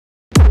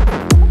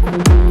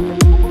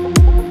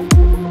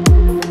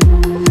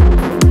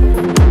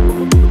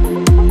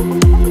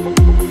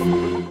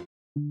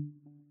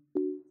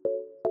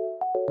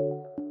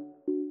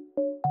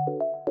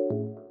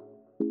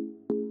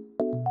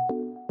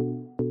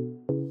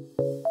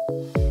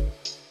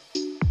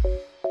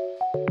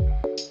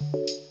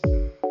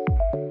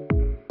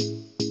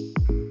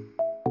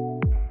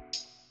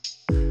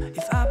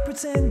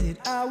pretended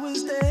I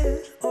was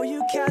dead, or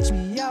you catch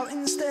me out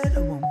instead. I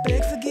won't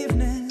beg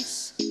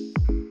forgiveness.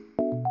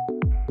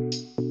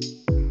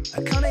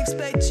 I can't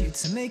expect you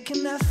to make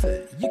an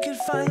effort. You could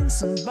find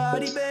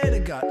somebody better,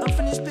 got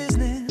unfinished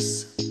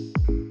business.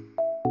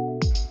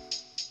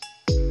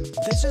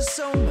 There's just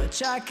so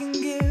much I can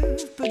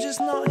give, but just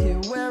not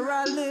here where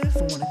I live.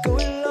 I wanna go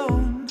it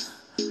alone.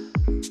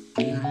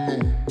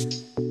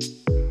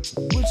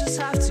 We'll just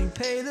have to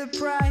pay the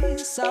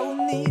price. I will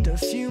need a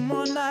few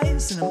more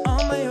nights and I'm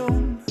on my own.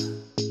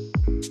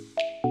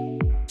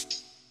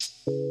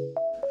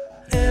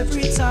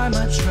 Every time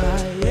I try,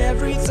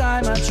 every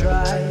time I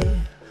try,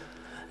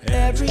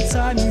 every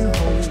time you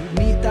hold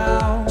me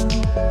down,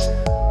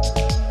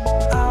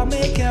 I'll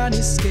make an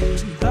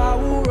escape, I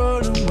will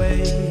run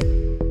away.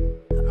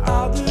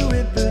 I'll do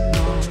it but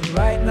not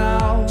right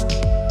now.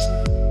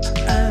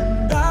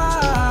 And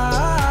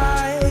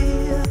I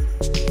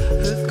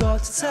have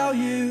got to tell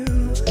you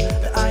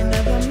that I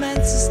never meant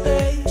to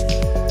stay.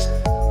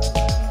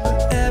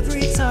 But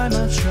every time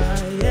I try,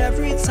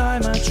 every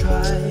time I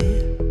try,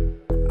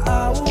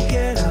 I will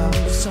get out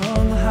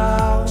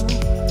somehow.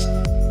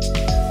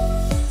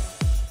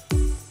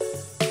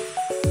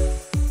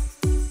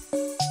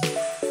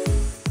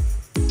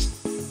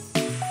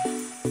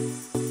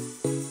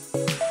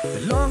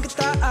 The longer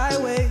that I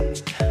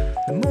wait,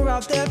 the more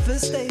I'll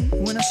devastate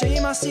when I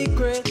share my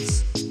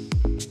secrets.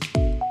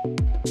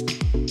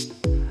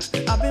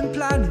 I've been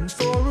planning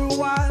for a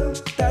while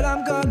that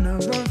I'm gonna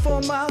run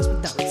for miles,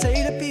 but that will tear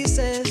you to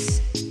pieces.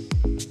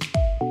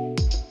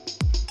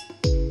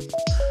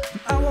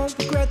 I won't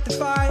regret the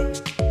fight,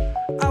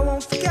 I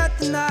won't forget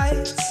the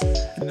nights,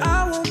 and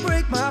I won't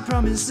break my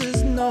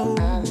promises, no.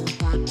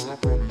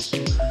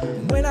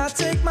 When I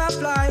take my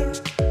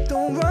flight,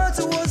 don't run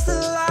towards the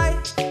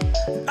light,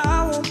 and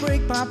I won't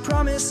break my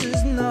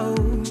promises, no.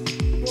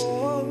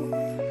 Whoa.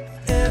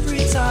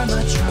 Every time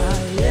I try,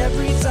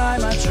 every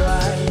time I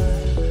try,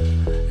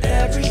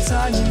 every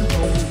time you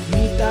hold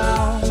me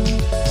down,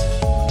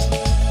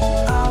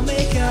 I'll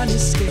make an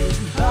escape,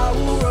 I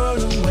will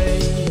run away.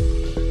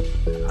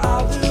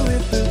 I'll do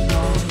it but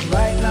not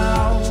right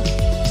now.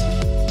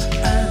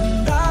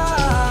 And I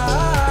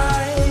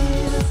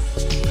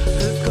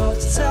have got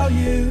to tell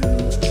you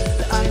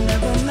that I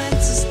never meant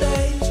to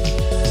stay.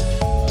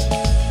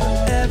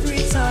 But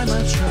every time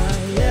I try,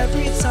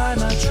 every time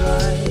I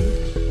try,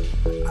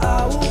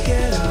 I will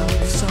get out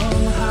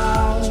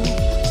somehow.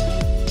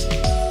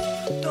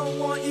 Don't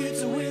want you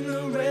to win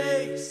the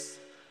race,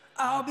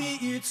 I'll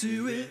beat you to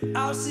it,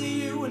 I'll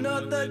see you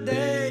another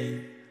day.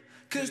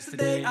 'Cause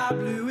today I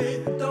blew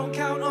it, don't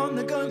count on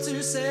the gun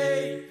to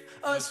save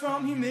us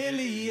from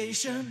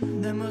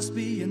humiliation, there must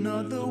be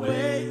another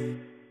way.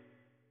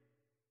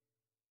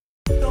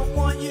 Don't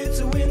want you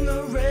to win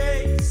the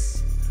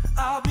race,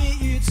 I'll beat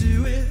you to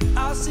it,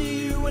 I'll see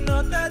you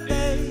another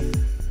day.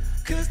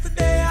 'Cause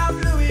today I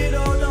blew it,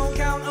 oh don't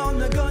count on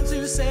the gun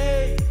to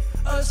save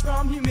us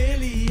from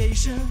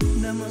humiliation,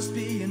 there must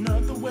be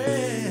another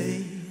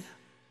way.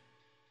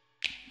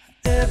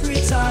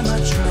 Every time I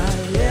try,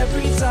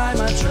 every time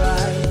I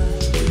try,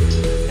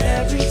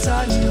 every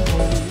time you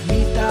hold me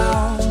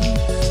down,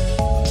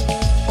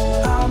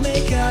 I'll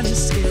make an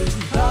escape.